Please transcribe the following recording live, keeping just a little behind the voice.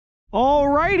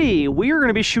Alrighty, we are going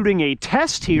to be shooting a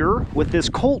test here with this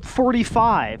Colt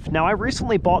 45. Now, I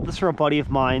recently bought this from a buddy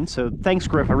of mine, so thanks,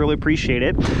 Griff, I really appreciate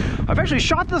it. I've actually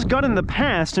shot this gun in the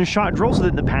past and shot drills with it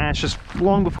in the past, just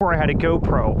long before I had a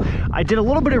GoPro. I did a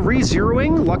little bit of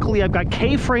re-zeroing. Luckily, I've got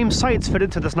K-frame sights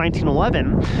fitted to this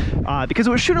 1911 because it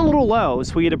was shooting a little low,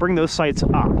 so we had to bring those sights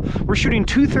up. We're shooting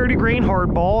 230 grain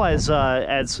hardball as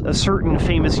a certain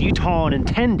famous Utah and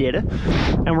 10 did,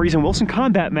 and we're using Wilson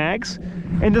combat mags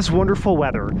in this wonderful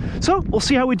weather. So we'll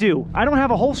see how we do. I don't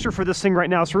have a holster for this thing right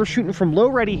now, so we're shooting from low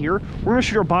ready here. We're gonna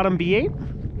shoot our bottom B8,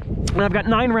 and I've got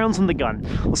 9 rounds in the gun.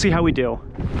 We'll see how we do.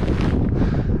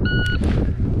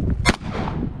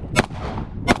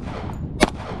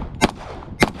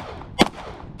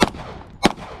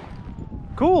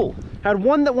 Cool. Had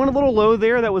one that went a little low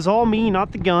there. That was all me,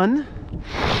 not the gun.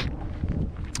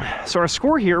 So our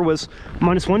score here was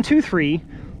 -1, 2, 3,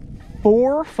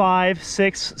 4, 5,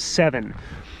 6, 7.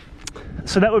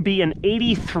 So that would be an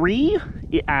 83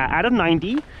 out of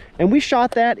 90, and we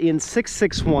shot that in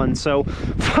 6.61. So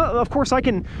of course I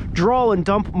can draw and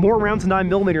dump more rounds of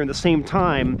 9mm in the same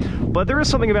time, but there is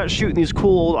something about shooting these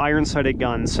cool old iron-sighted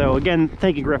guns. So again,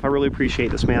 thank you, Griff. I really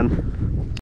appreciate this, man.